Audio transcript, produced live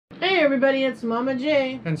everybody, it's Mama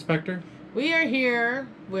J. And Spectre. We are here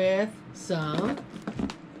with some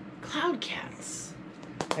cloud cats.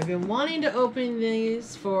 I've been wanting to open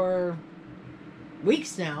these for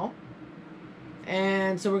weeks now.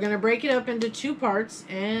 And so we're going to break it up into two parts.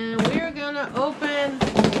 And we're going to open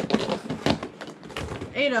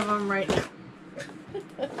 8 of them right now.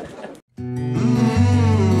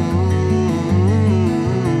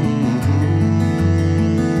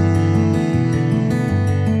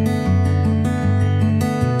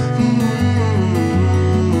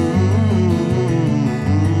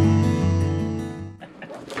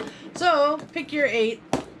 So, pick your 8.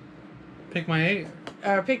 Pick my 8.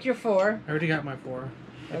 Or pick your 4. I already got my 4.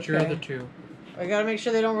 But Okay. you're the 2. I gotta make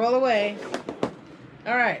sure they don't roll away.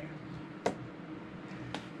 Alright.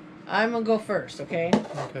 I'm gonna go first, okay?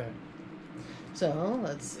 Okay. So,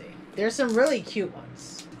 let's see. There's some really cute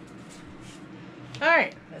ones.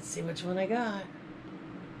 Alright, let's see which one I got.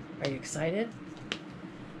 Are you excited?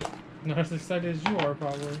 Not as excited as you are,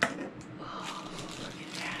 probably. Oh, look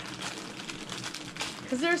at that.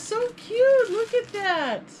 Because they're so cute. Look at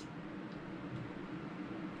that.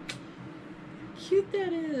 Cute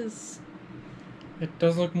that is. It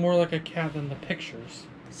does look more like a cat than the pictures.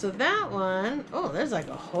 So that one, oh, there's like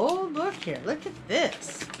a whole book here. Look at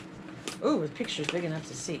this. Ooh, the picture's big enough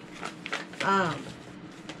to see.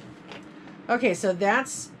 Okay, so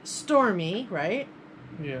that's Stormy, right?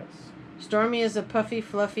 Yes. Stormy is a puffy,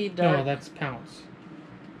 fluffy, dark. No, that's Pounce.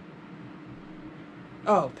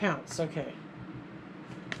 Oh, Pounce. Okay.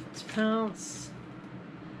 It's Pounce.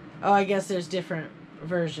 Oh, I guess there's different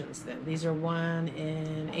versions then. These are 1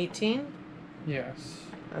 in 18? Yes.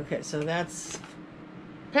 Okay, so that's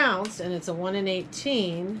Pounce, and it's a 1 in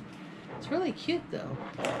 18. It's really cute, though.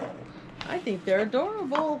 I think they're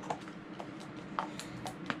adorable.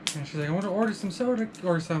 And she's like, I want to order some soda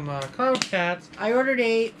or some cloud cats. I ordered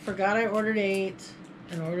 8, forgot I ordered 8,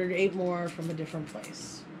 and ordered 8 more from a different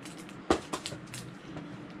place.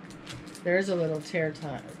 There's a little tear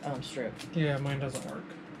strip. Yeah, mine doesn't work.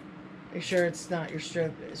 Are you sure it's not your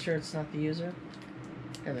strip? Are you sure it's not the user?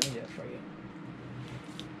 Here, let me do it for you.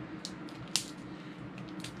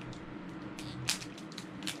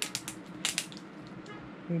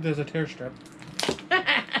 There's a tear strip.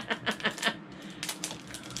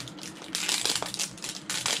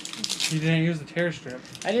 You didn't use the tear strip.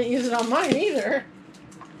 I didn't use it on mine either.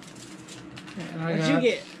 And What'd you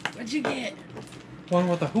get? What'd you get? One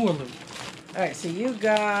with a hula loop. Alright, so you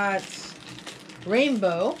got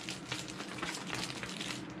Rainbow.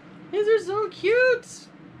 These are so cute.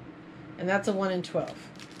 And that's a 1 in 12.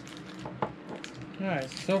 Alright,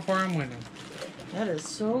 so far I'm winning. That is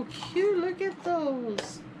so cute. Look at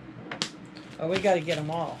those. Oh, we got to get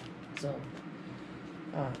them all. So,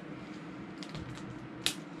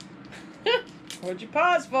 what'd you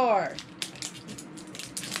pause for?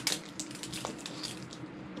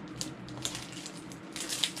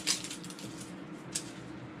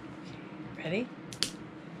 Ready?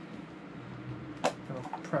 I'll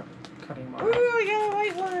prep cutting mark. Ooh, I got a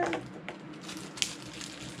white one.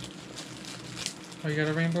 Oh, you got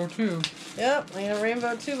a rainbow too. Yep, I got a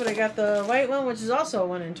rainbow too, but I got the white one, which is also a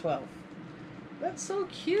 1 in 12. That's so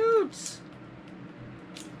cute.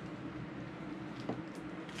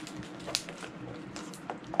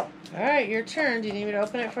 Alright, your turn. Do you need me to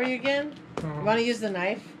open it for you again? You want to use the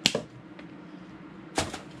knife?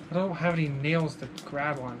 I don't have any nails to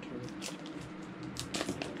grab onto.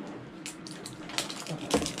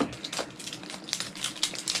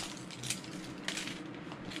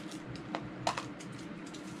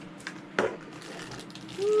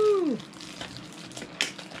 Woo!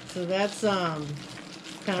 So that's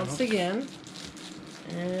Pounce again.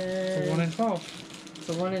 And It's a 1 in 12. it's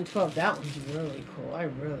a 1 in 12. That one's really cool. I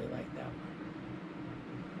really like that one.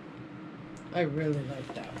 I really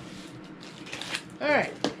like that one.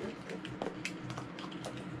 Alright.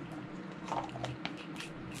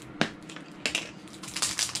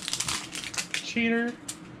 Cheater.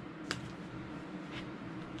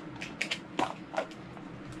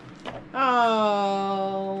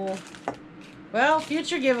 Oh. Well,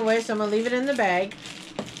 future giveaway, so I'm going to leave it in the bag.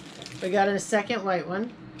 We got a second white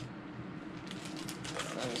one.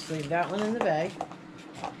 I'll just leave that one in the bag.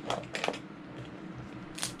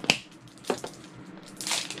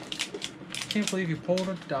 Can't believe you pulled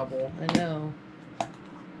a double. I know.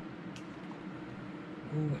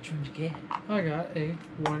 Ooh, which one did you get? I got a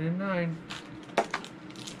 1 in 9.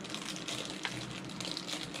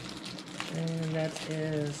 And that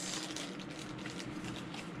is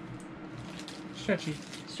Stretchy.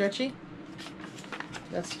 Stretchy.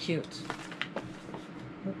 That's cute.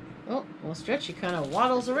 Oh, well, Stretchy kind of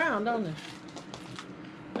waddles around, don't it?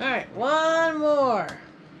 Alright, one more.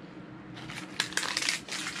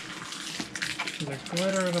 The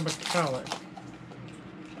glitter and the metallic.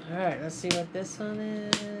 Alright, let's see what this one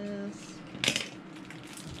is.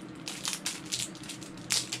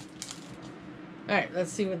 Alright,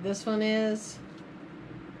 let's see what this one is.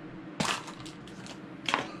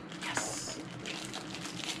 Yes.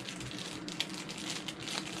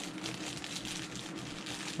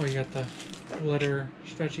 Oh, you got the glitter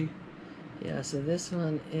stretchy. Yeah, so this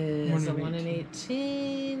one is a 1 in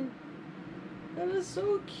 18. That is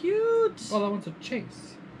so cute. Oh, that one's a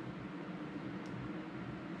chase.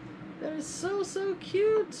 That is so, so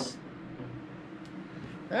cute.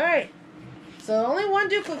 Alright. So only one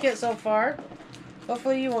duplicate so far.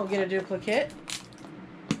 Hopefully you won't get a duplicate.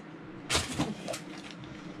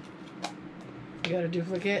 You got a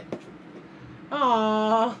duplicate?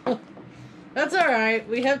 Aww. That's alright.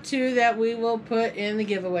 We have 2 that we will put in the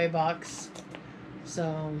giveaway box.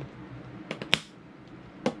 So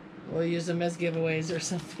we'll use them as giveaways or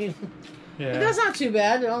something. Yeah. But that's not too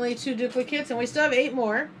bad. Only 2 duplicates, and we still have 8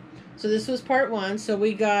 more. So this was part 1. So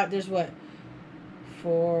we got, there's what?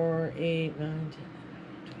 4, 8, 9,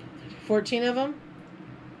 10, 14 of them.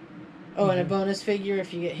 Oh, and a bonus figure.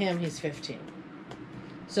 If you get him, he's 15.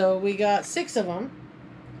 So we got 6 of them.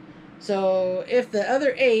 So if the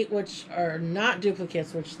other 8, which are not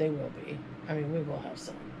duplicates, which they will be. I mean, we will have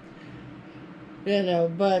some. You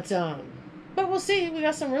know, but we'll see. We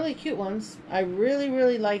got some really cute ones. I really,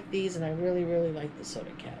 really like these, and I really, really like the soda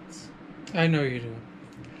cats. I know you do.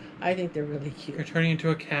 I think they're really cute. You're turning into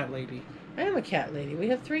a cat lady. I am a cat lady. We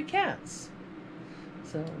have 3 cats.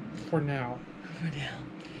 So For now. For now.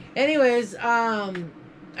 Anyways,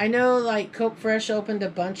 I know like Coke Fresh opened a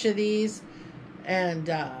bunch of these, and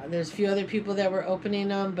there's a few other people that were opening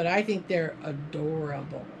them, but I think they're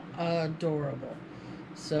adorable. Adorable.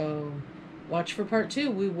 So watch for part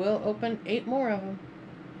 2. We will open 8 more of them.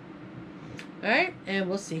 Alright, and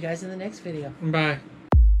we'll see you guys in the next video. Bye.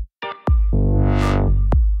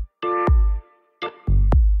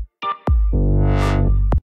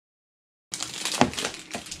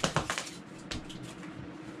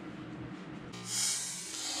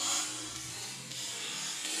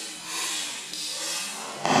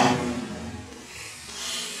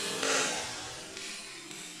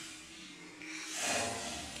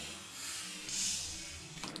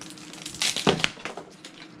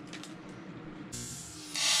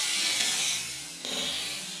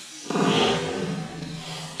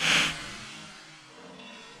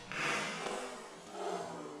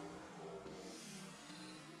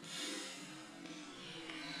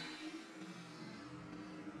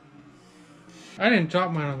 I didn't drop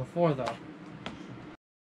mine on the floor though.